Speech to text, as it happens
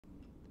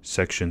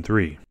Section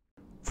 3.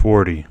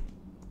 40.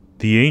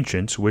 The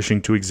ancients,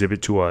 wishing to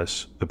exhibit to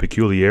us the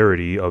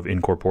peculiarity of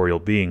incorporeal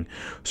being,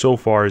 so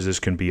far as this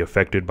can be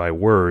effected by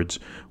words,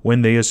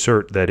 when they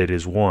assert that it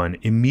is one,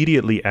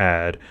 immediately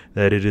add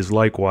that it is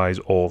likewise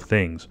all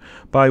things,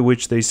 by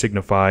which they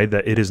signify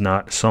that it is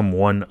not some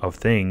one of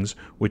things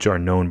which are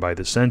known by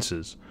the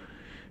senses.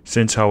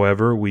 Since,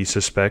 however, we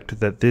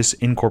suspect that this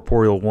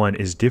incorporeal one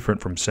is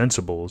different from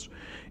sensibles,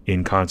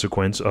 in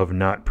consequence of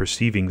not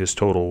perceiving this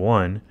total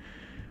one,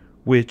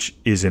 which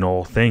is in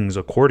all things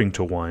according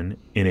to one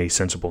in a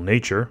sensible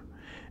nature,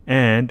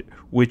 and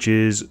which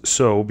is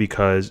so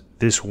because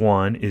this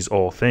one is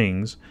all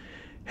things,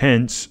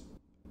 hence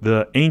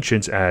the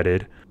ancients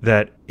added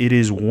that it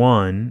is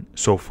one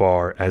so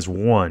far as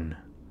one,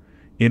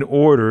 in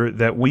order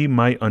that we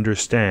might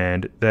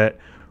understand that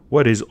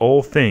what is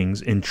all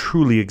things in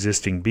truly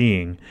existing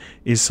being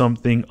is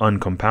something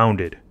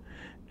uncompounded,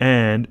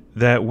 and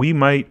that we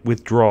might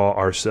withdraw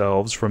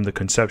ourselves from the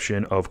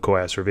conception of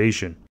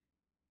coacervation.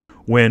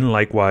 When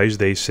likewise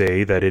they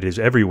say that it is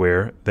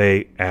everywhere,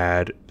 they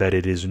add that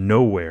it is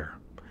nowhere.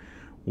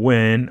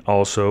 When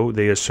also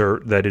they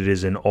assert that it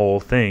is in all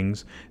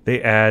things,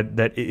 they add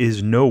that it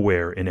is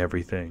nowhere in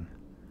everything.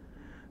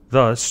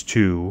 Thus,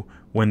 too,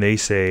 when they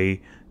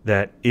say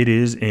that it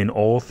is in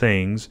all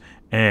things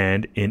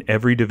and in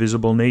every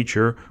divisible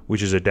nature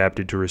which is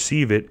adapted to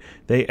receive it,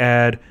 they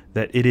add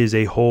that it is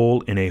a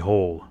whole in a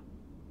whole.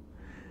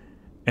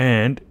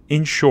 And,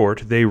 in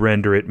short, they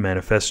render it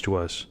manifest to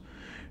us,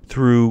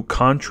 through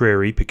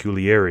contrary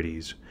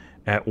peculiarities,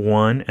 at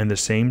one and the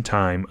same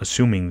time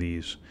assuming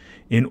these,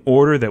 in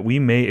order that we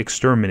may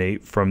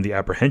exterminate from the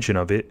apprehension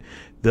of it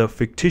the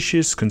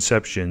fictitious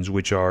conceptions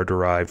which are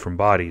derived from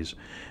bodies,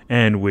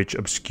 and which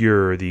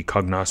obscure the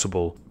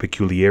cognoscible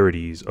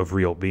peculiarities of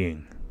real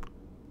being.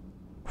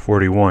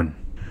 41.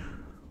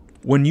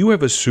 When you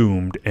have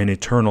assumed an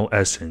eternal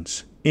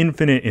essence,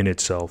 infinite in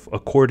itself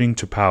according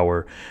to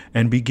power,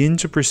 and begin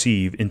to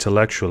perceive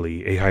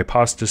intellectually a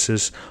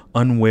hypostasis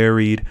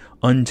unwearied,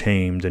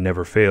 untamed, and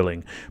never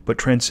failing, but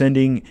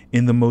transcending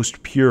in the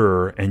most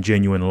pure and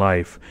genuine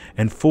life,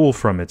 and full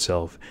from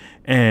itself,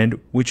 and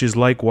which is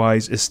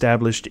likewise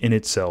established in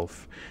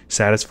itself,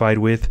 satisfied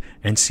with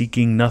and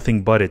seeking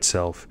nothing but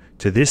itself,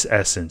 to this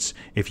essence,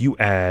 if you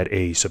add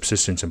a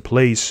subsistence in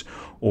place,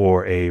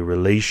 or a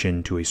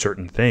relation to a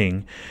certain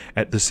thing,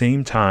 at the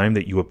same time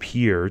that you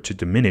appear to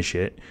diminish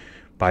it,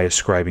 by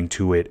ascribing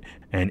to it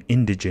an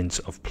indigence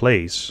of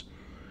place,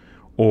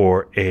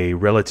 or a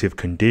relative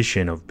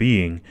condition of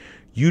being,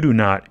 you do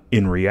not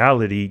in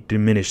reality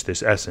diminish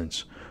this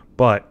essence,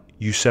 but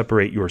you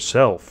separate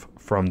yourself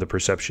from the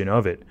perception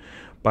of it,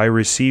 by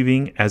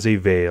receiving as a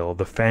veil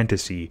the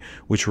fantasy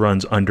which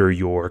runs under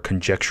your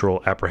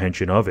conjectural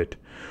apprehension of it.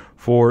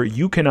 For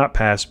you cannot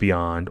pass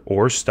beyond,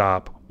 or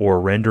stop, or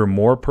render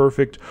more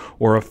perfect,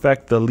 or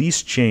effect the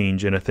least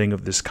change in a thing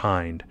of this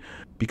kind,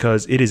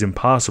 because it is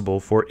impossible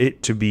for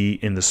it to be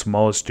in the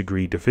smallest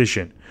degree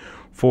deficient,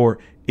 for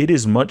it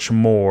is much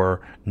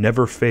more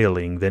never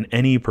failing than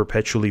any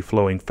perpetually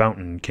flowing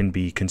fountain can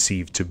be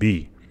conceived to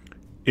be.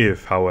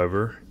 If,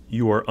 however,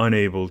 you are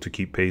unable to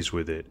keep pace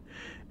with it,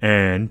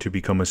 and to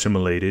become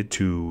assimilated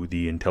to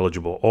the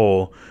intelligible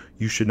all,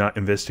 you should not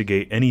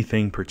investigate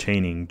anything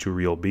pertaining to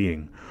real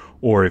being,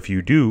 or if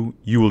you do,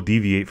 you will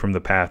deviate from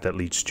the path that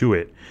leads to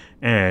it,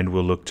 and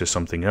will look to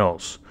something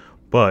else.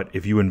 But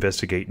if you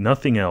investigate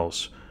nothing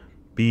else,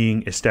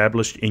 being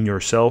established in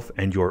yourself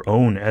and your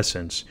own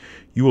essence,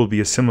 you will be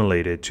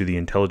assimilated to the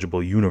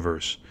intelligible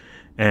universe,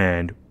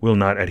 and will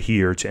not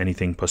adhere to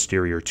anything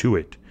posterior to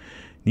it.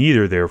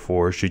 Neither,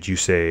 therefore, should you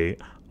say,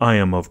 I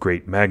am of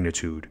great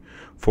magnitude,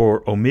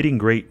 for omitting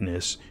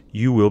greatness,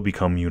 you will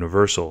become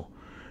universal,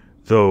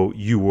 though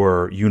you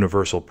were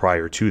universal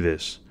prior to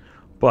this.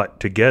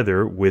 But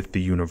together with the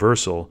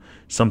universal,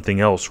 something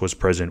else was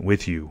present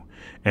with you,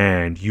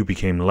 and you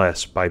became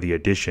less by the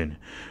addition,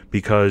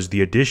 because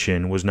the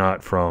addition was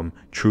not from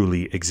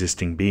truly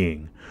existing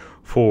being.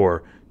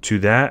 For to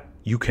that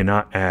you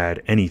cannot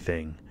add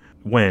anything.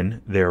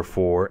 When,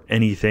 therefore,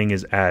 anything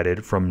is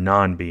added from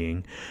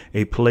non-being,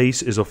 a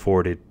place is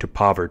afforded to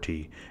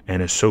poverty, an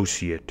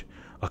associate,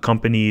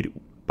 accompanied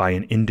by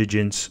an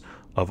indigence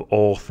of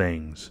all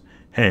things.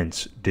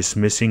 Hence,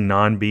 dismissing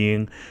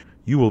non-being,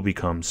 you will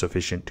become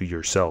sufficient to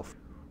yourself.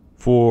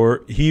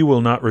 For he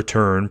will not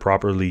return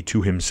properly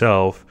to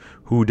himself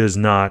who does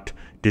not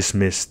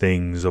dismiss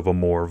things of a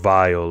more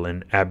vile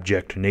and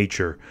abject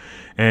nature,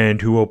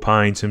 and who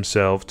opines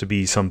himself to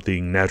be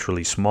something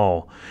naturally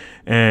small,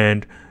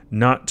 and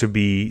not to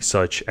be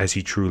such as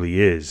he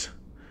truly is.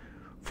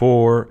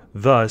 For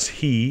thus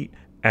he,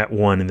 at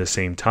one and the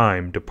same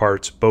time,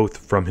 departs both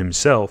from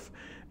himself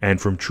and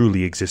from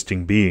truly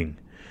existing being.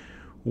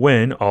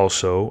 When,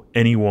 also,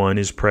 any one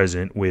is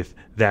present with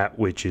that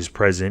which is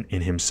present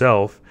in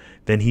himself,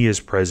 then he is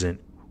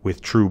present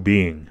with true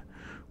being,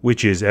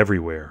 which is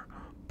everywhere.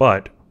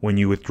 But when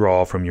you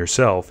withdraw from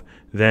yourself,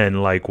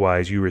 then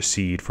likewise you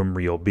recede from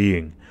real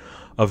being.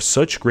 Of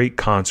such great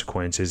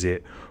consequence is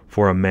it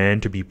for a man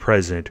to be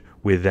present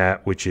with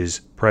that which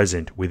is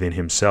present within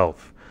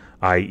himself,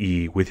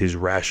 i.e., with his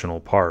rational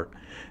part,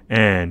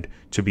 and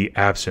to be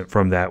absent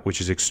from that which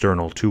is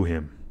external to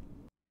him.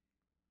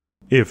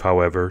 If,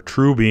 however,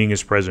 true being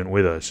is present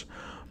with us,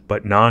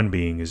 but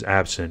non-being is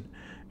absent,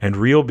 and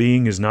real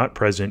being is not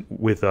present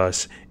with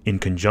us in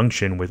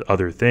conjunction with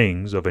other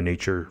things of a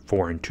nature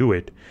foreign to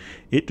it,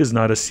 it does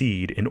not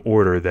accede in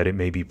order that it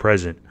may be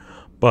present,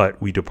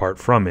 but we depart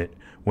from it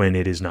when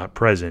it is not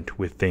present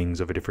with things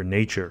of a different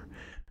nature.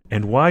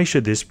 And why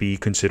should this be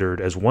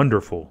considered as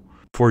wonderful?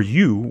 For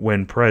you,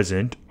 when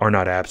present, are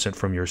not absent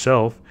from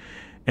yourself,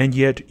 and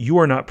yet you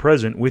are not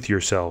present with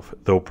yourself,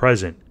 though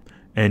present.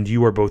 And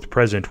you are both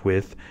present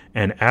with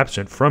and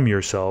absent from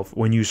yourself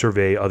when you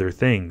survey other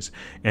things,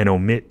 and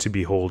omit to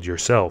behold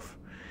yourself.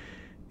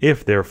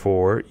 If,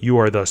 therefore, you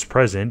are thus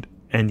present,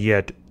 and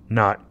yet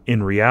not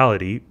in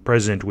reality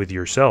present with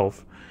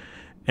yourself,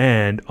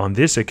 and on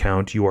this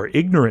account you are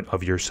ignorant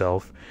of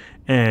yourself,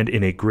 and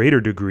in a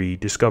greater degree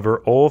discover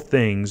all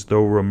things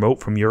though remote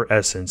from your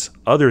essence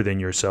other than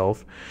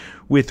yourself,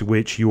 with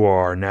which you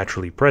are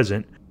naturally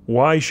present,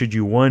 why should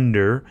you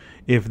wonder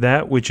if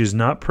that which is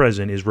not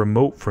present is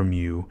remote from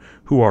you,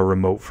 who are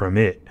remote from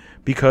it,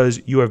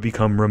 because you have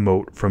become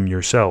remote from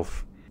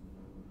yourself?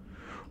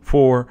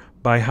 For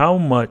by how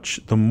much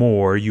the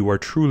more you are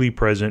truly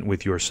present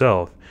with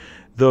yourself,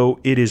 though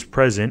it is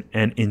present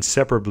and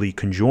inseparably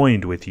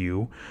conjoined with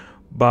you,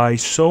 by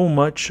so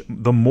much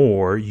the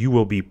more you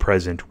will be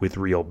present with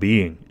real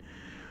being,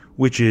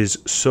 which is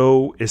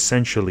so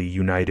essentially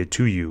united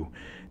to you,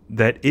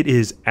 that it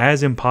is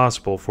as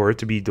impossible for it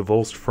to be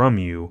divulged from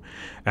you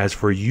as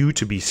for you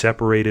to be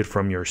separated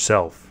from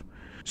yourself,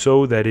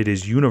 so that it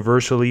is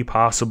universally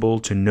possible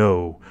to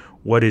know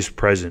what is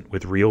present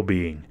with real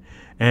being,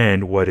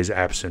 and what is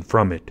absent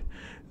from it,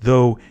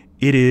 though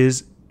it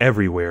is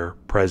everywhere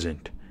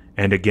present,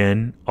 and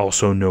again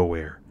also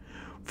nowhere.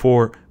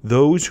 For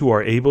those who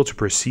are able to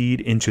proceed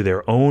into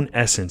their own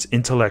essence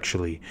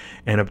intellectually,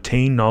 and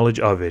obtain knowledge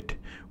of it,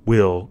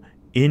 will,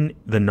 in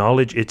the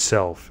knowledge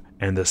itself,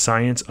 and the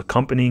science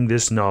accompanying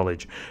this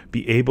knowledge,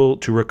 be able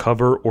to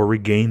recover or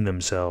regain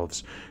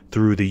themselves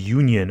through the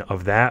union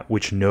of that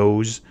which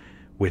knows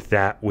with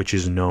that which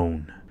is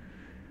known.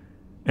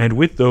 And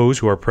with those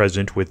who are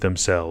present with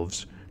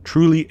themselves,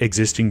 truly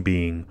existing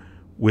being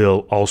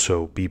will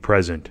also be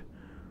present.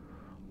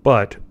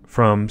 But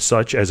from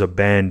such as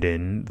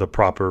abandon the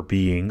proper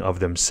being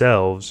of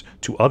themselves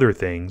to other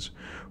things,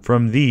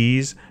 from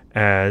these,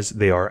 as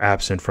they are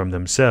absent from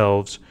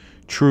themselves,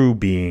 true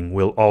being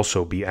will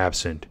also be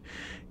absent.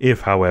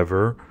 If,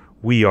 however,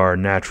 we are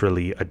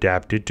naturally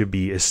adapted to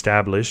be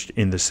established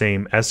in the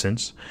same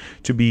essence,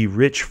 to be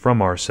rich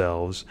from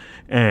ourselves,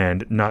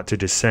 and not to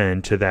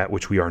descend to that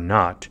which we are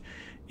not,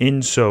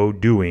 in so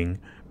doing,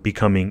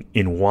 becoming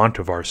in want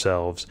of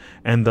ourselves,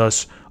 and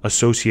thus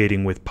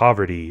associating with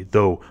poverty,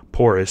 though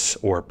poorness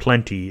or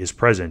plenty is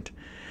present.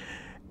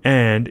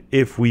 And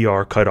if we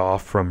are cut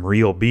off from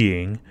real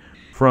being,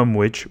 from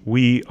which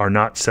we are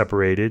not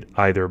separated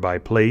either by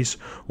place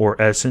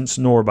or essence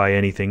nor by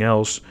anything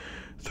else,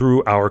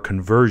 through our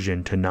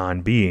conversion to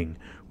non-being,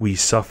 we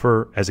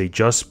suffer as a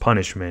just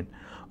punishment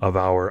of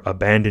our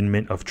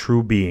abandonment of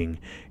true being,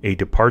 a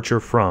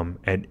departure from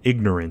and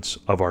ignorance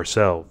of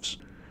ourselves.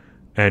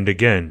 And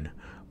again,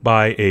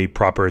 by a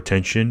proper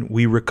attention,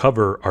 we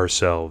recover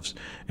ourselves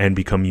and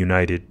become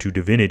united to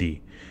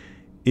divinity.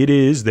 It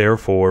is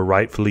therefore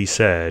rightfully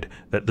said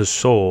that the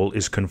soul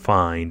is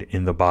confined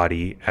in the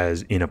body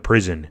as in a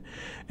prison,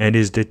 and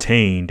is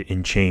detained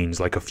in chains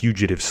like a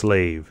fugitive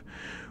slave.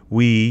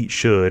 We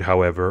should,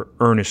 however,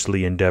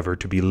 earnestly endeavor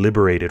to be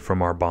liberated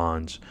from our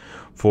bonds,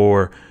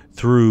 for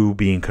through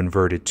being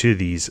converted to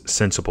these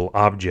sensible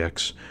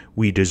objects,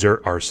 we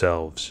desert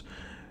ourselves,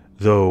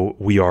 though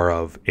we are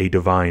of a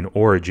divine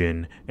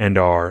origin, and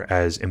are,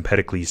 as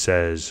Empedocles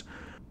says,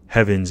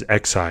 heaven's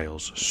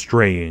exiles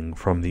straying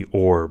from the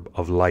orb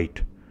of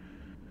light.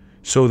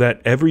 So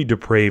that every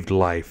depraved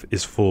life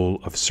is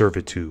full of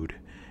servitude,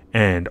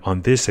 and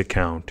on this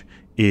account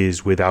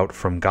is without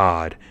from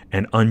God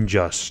and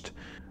unjust,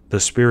 the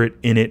spirit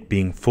in it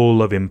being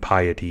full of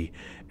impiety,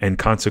 and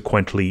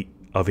consequently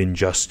of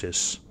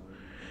injustice.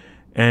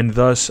 And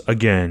thus,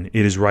 again,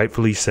 it is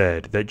rightfully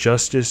said that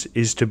justice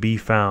is to be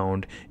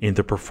found in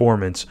the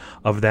performance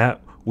of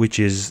that which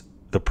is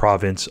the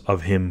province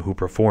of him who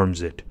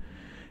performs it.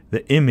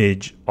 The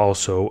image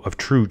also of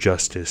true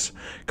justice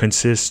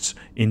consists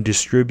in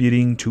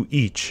distributing to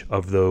each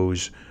of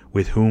those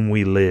with whom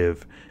we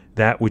live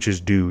that which is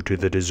due to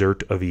the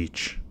desert of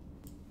each.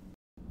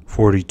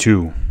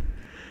 42.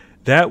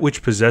 That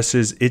which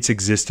possesses its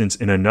existence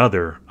in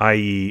another,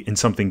 i.e., in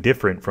something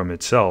different from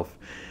itself,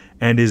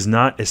 and is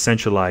not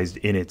essentialized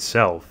in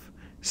itself,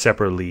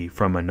 separately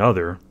from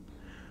another,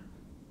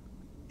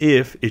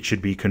 if it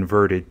should be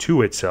converted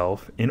to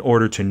itself in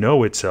order to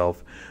know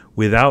itself,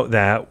 without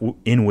that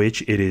in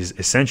which it is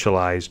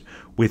essentialized,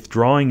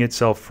 withdrawing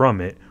itself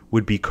from it,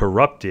 would be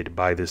corrupted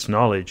by this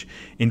knowledge,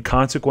 in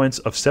consequence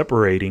of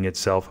separating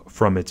itself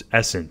from its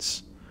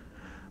essence.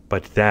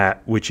 But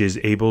that which is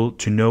able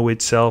to know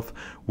itself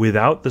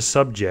without the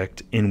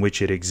subject in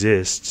which it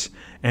exists,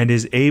 and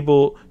is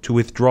able to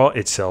withdraw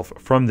itself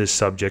from this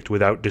subject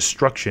without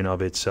destruction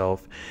of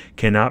itself,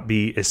 cannot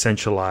be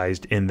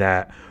essentialized in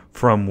that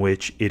from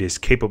which it is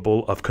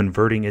capable of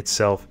converting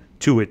itself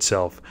to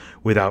itself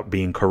without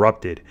being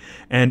corrupted,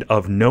 and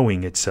of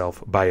knowing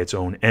itself by its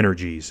own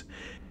energies.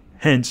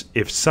 Hence,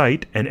 if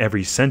sight and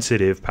every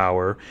sensitive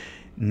power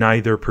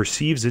neither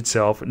perceives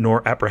itself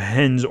nor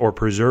apprehends or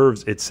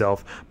preserves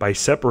itself by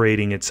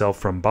separating itself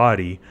from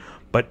body,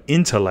 but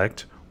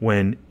intellect,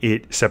 when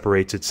it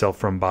separates itself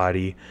from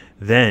body,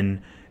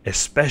 then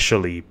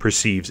especially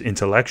perceives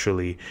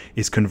intellectually,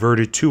 is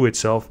converted to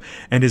itself,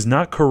 and is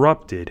not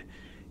corrupted,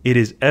 it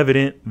is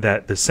evident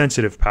that the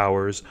sensitive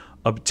powers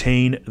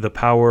obtain the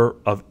power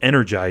of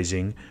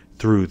energizing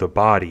through the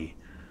body.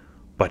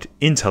 But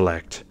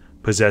intellect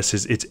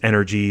possesses its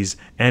energies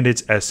and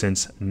its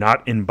essence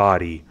not in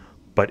body,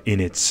 but in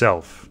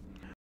itself.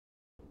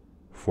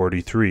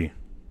 43.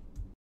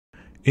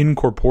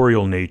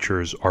 Incorporeal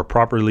natures are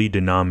properly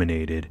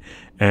denominated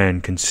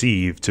and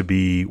conceived to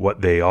be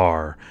what they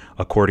are,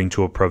 according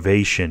to a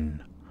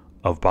privation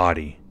of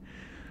body.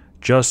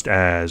 Just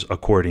as,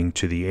 according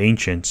to the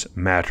ancients,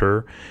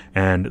 matter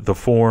and the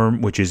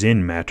form which is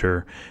in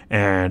matter,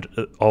 and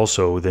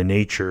also the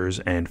natures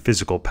and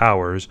physical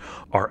powers,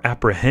 are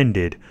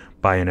apprehended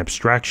by an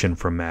abstraction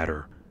from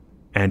matter,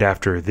 and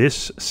after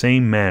this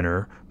same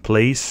manner,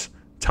 place,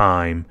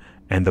 time,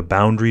 and the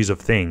boundaries of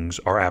things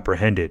are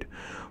apprehended,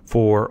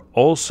 for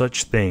all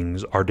such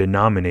things are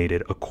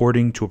denominated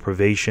according to a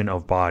privation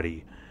of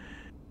body.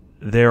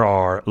 There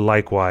are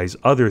likewise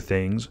other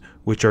things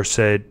which are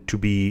said to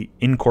be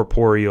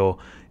incorporeal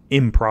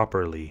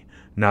improperly,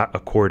 not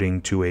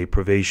according to a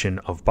privation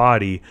of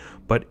body,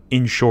 but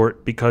in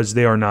short because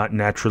they are not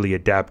naturally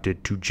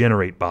adapted to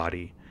generate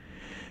body.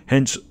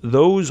 Hence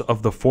those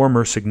of the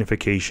former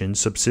signification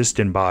subsist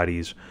in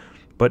bodies,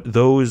 but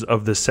those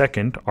of the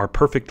second are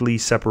perfectly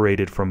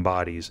separated from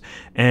bodies,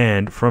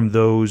 and from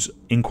those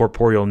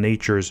incorporeal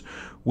natures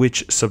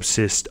which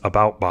subsist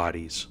about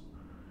bodies.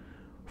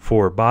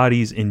 For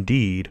bodies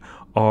indeed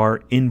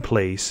are in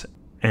place,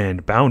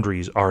 and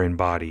boundaries are in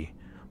body,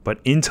 but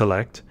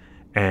intellect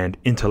and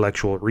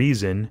intellectual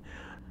reason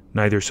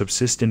neither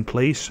subsist in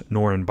place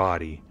nor in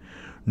body,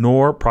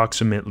 nor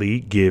proximately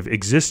give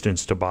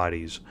existence to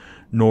bodies,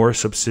 nor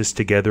subsist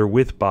together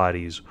with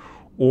bodies,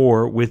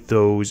 or with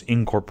those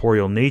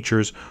incorporeal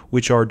natures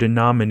which are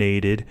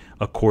denominated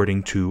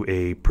according to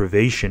a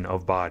privation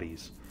of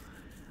bodies.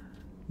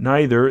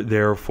 Neither,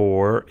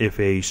 therefore, if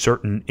a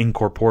certain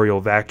incorporeal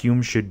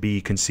vacuum should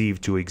be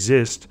conceived to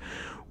exist,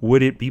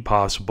 would it be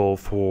possible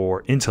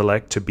for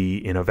intellect to be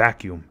in a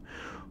vacuum.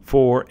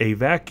 For a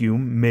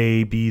vacuum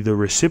may be the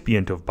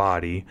recipient of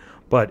body,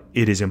 but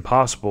it is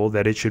impossible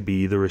that it should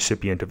be the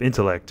recipient of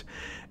intellect,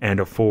 and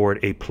afford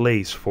a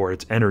place for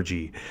its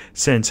energy.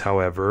 Since,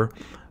 however,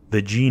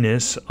 the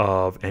genus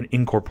of an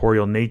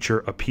incorporeal nature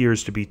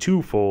appears to be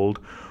twofold,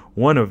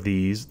 one of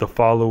these the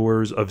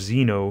followers of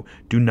Zeno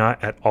do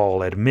not at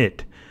all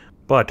admit,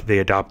 but they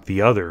adopt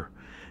the other,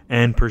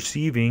 and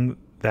perceiving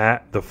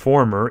that the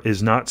former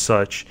is not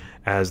such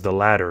as the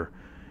latter,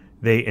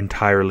 they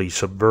entirely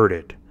subvert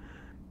it,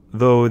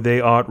 though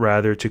they ought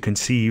rather to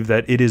conceive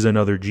that it is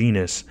another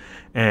genus,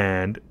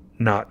 and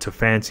not to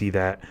fancy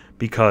that,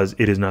 because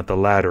it is not the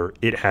latter,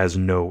 it has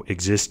no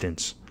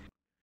existence.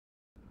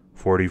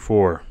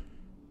 44.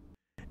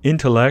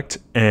 Intellect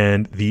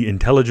and the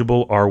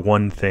intelligible are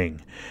one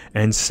thing,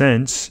 and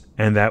sense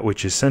and that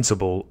which is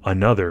sensible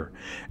another,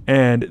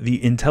 and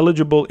the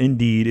intelligible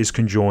indeed is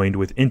conjoined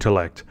with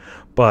intellect,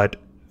 but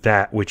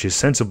that which is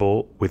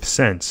sensible with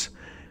sense.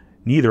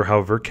 Neither,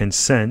 however, can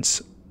sense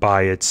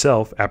by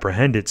itself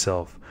apprehend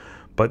itself,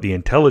 but the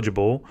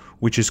intelligible,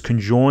 which is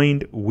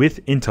conjoined with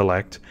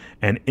intellect,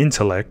 and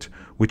intellect,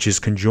 which is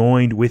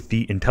conjoined with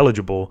the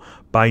intelligible,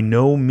 by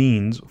no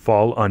means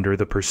fall under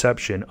the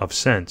perception of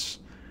sense.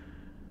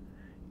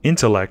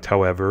 Intellect,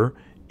 however,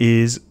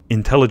 is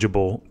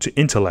intelligible to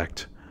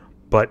intellect,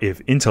 but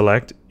if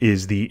intellect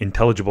is the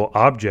intelligible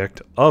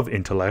object of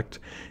intellect,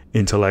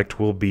 intellect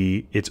will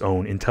be its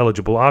own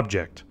intelligible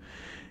object.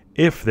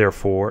 If,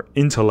 therefore,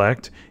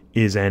 intellect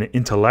is an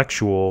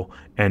intellectual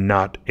and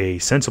not a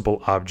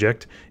sensible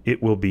object,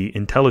 it will be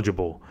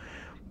intelligible.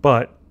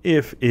 But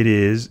if it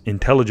is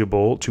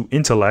intelligible to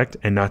intellect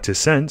and not to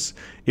sense,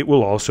 it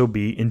will also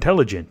be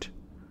intelligent.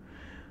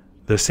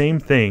 The same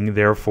thing,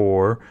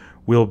 therefore,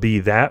 will be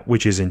that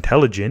which is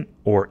intelligent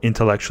or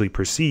intellectually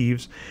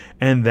perceives,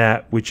 and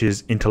that which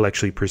is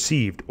intellectually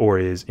perceived or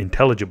is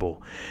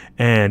intelligible.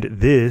 And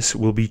this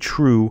will be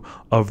true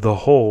of the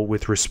whole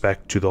with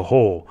respect to the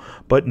whole,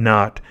 but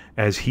not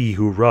as he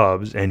who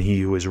rubs and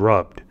he who is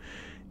rubbed.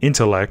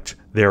 Intellect,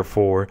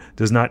 therefore,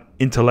 does not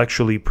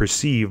intellectually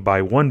perceive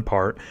by one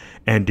part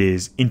and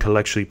is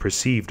intellectually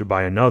perceived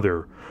by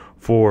another,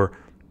 for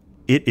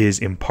it is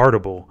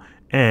impartible,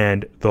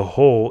 and the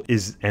whole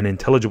is an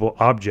intelligible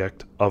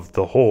object of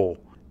the whole.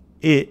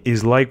 It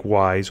is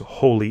likewise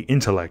wholly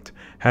intellect,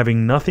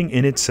 having nothing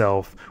in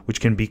itself which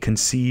can be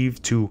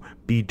conceived to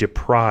be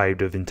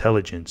deprived of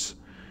intelligence.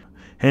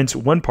 Hence,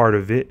 one part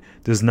of it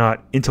does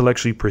not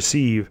intellectually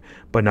perceive,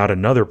 but not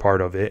another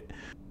part of it.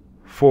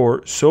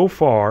 For so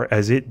far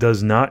as it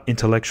does not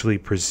intellectually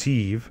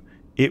perceive,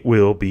 it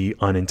will be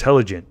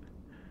unintelligent.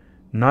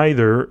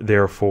 Neither,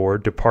 therefore,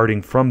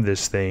 departing from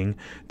this thing,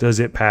 does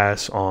it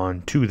pass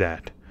on to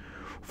that.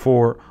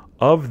 For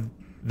of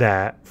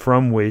that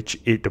from which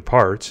it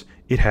departs,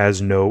 it has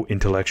no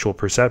intellectual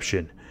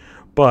perception.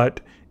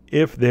 But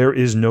if there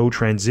is no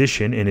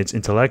transition in its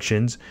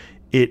intellections,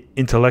 it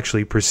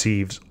intellectually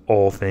perceives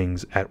all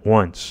things at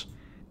once.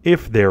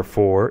 If,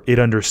 therefore, it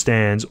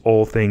understands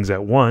all things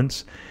at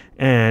once,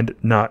 and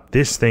not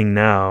this thing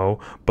now,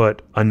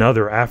 but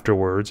another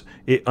afterwards,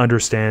 it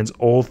understands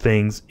all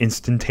things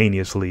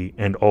instantaneously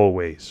and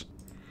always.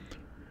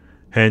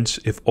 Hence,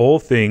 if all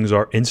things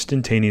are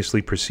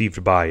instantaneously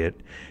perceived by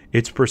it,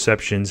 its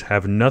perceptions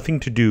have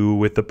nothing to do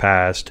with the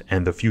past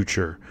and the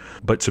future,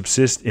 but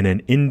subsist in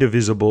an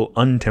indivisible,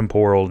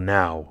 untemporal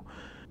now,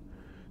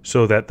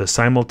 so that the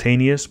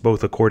simultaneous,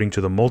 both according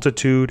to the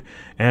multitude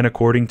and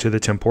according to the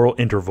temporal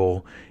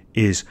interval,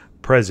 is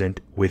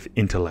present with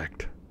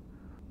intellect.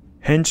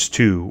 Hence,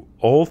 too,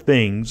 all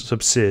things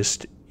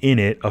subsist in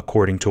it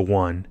according to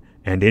one,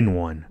 and in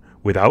one,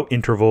 without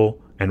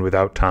interval and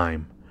without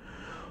time.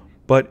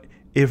 But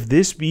if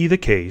this be the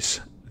case,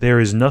 there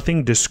is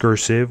nothing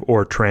discursive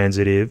or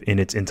transitive in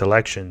its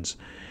intellections,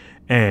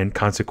 and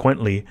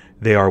consequently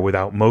they are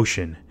without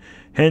motion.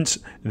 Hence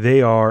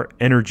they are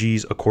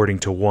energies according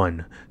to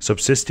one,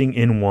 subsisting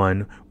in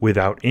one,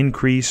 without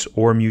increase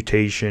or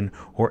mutation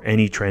or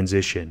any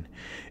transition.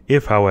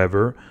 If,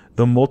 however,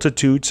 the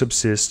multitude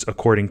subsists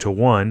according to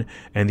one,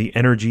 and the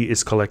energy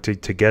is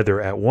collected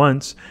together at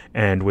once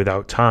and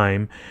without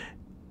time,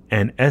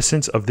 an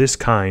essence of this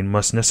kind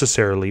must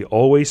necessarily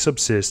always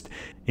subsist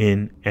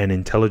in an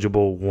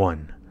intelligible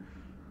one.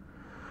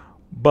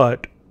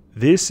 But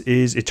this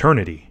is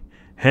eternity.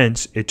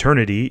 Hence,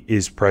 eternity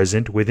is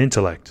present with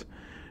intellect.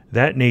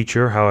 That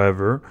nature,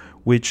 however,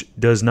 which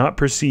does not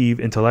perceive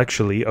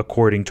intellectually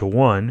according to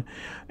one,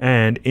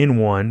 and in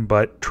one,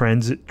 but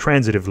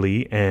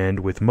transitively and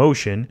with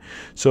motion,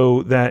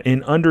 so that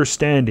in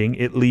understanding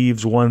it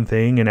leaves one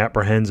thing and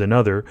apprehends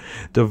another,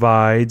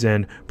 divides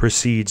and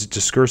proceeds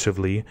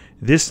discursively,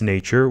 this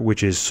nature,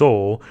 which is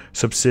soul,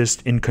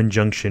 subsists in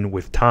conjunction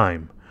with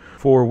time.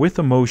 For with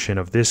a motion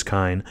of this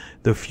kind,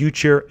 the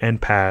future and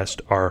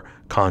past are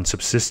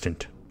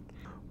consubsistent.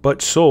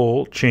 But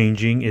soul,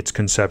 changing its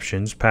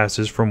conceptions,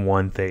 passes from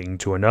one thing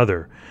to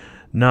another.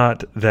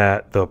 Not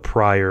that the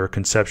prior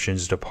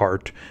conceptions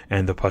depart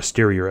and the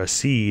posterior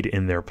accede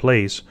in their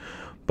place,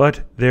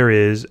 but there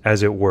is,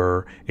 as it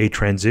were, a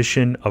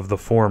transition of the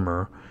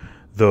former,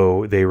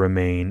 though they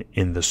remain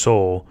in the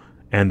soul,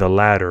 and the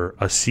latter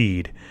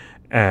accede,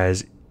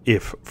 as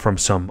if from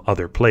some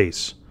other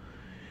place.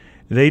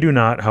 They do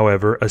not,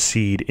 however,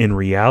 accede in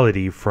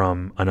reality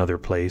from another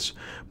place,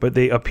 but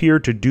they appear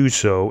to do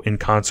so in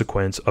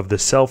consequence of the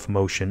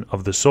self-motion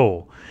of the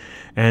soul,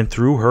 and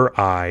through her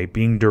eye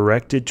being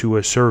directed to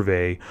a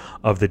survey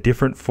of the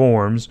different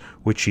forms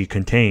which she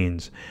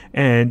contains,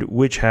 and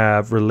which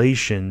have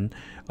relation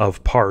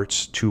of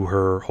parts to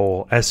her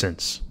whole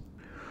essence.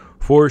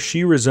 For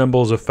she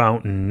resembles a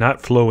fountain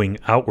not flowing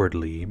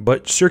outwardly,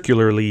 but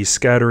circularly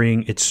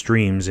scattering its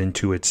streams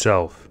into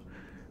itself.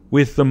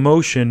 With the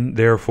motion,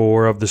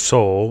 therefore, of the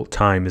soul,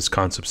 time is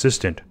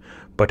consubsistent,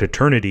 but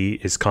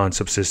eternity is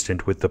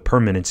consubsistent with the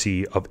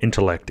permanency of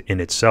intellect in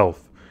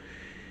itself.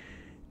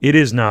 It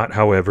is not,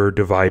 however,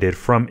 divided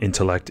from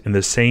intellect in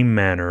the same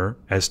manner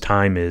as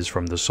time is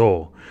from the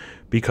soul,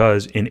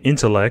 because in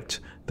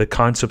intellect the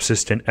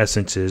consubsistent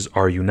essences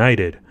are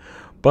united,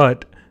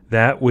 but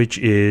that which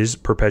is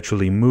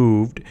perpetually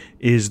moved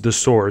is the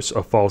source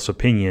of false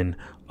opinion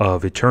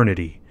of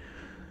eternity.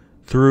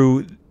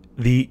 Through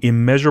the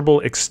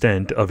immeasurable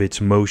extent of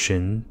its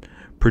motion,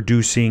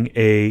 producing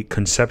a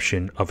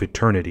conception of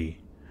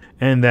eternity,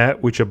 and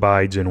that which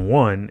abides in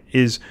one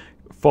is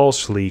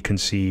falsely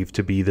conceived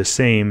to be the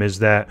same as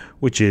that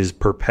which is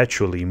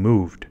perpetually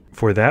moved.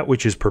 For that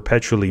which is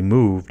perpetually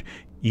moved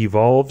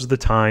evolves the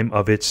time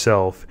of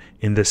itself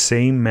in the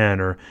same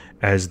manner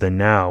as the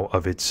now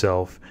of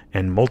itself,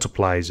 and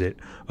multiplies it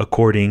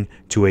according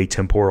to a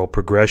temporal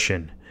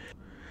progression.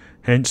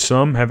 Hence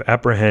some have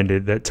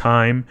apprehended that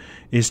time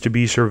is to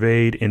be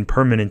surveyed in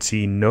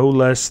permanency no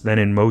less than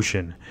in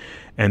motion,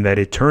 and that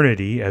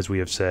eternity, as we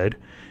have said,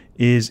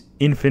 is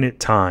infinite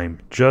time,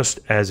 just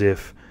as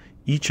if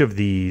each of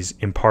these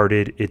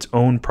imparted its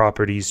own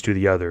properties to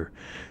the other,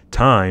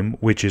 time,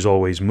 which is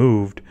always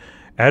moved,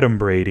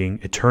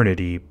 adumbrating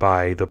eternity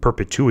by the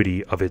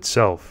perpetuity of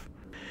itself,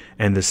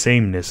 and the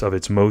sameness of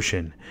its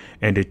motion,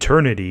 and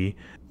eternity,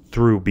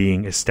 through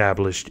being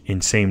established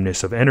in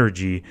sameness of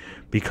energy,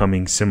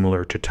 becoming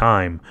similar to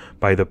time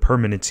by the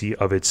permanency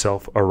of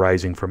itself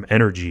arising from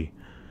energy.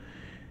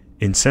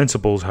 In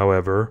sensibles,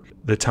 however,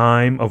 the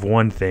time of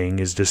one thing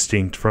is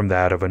distinct from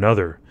that of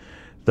another.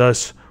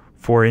 Thus,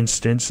 for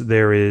instance,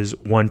 there is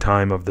one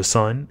time of the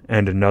sun,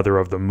 and another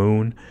of the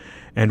moon,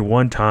 and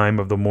one time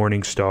of the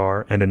morning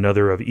star, and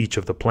another of each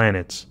of the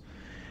planets.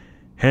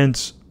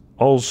 Hence,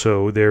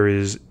 Also, there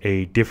is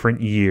a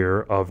different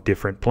year of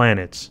different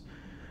planets.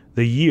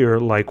 The year,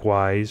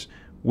 likewise,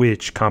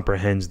 which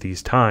comprehends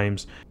these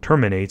times,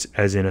 terminates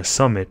as in a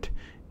summit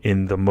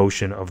in the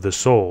motion of the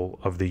soul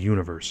of the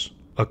universe,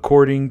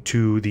 according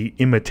to the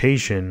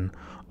imitation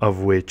of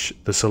which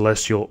the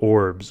celestial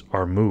orbs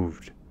are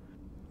moved.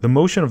 The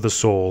motion of the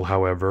soul,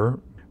 however,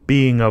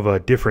 being of a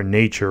different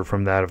nature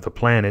from that of the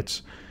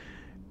planets,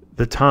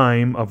 the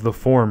time of the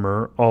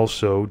former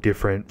also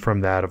different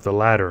from that of the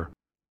latter.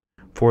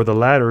 For the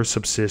latter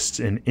subsists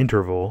in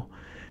interval,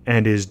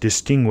 and is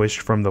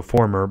distinguished from the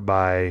former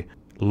by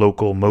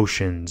local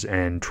motions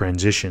and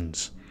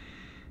transitions.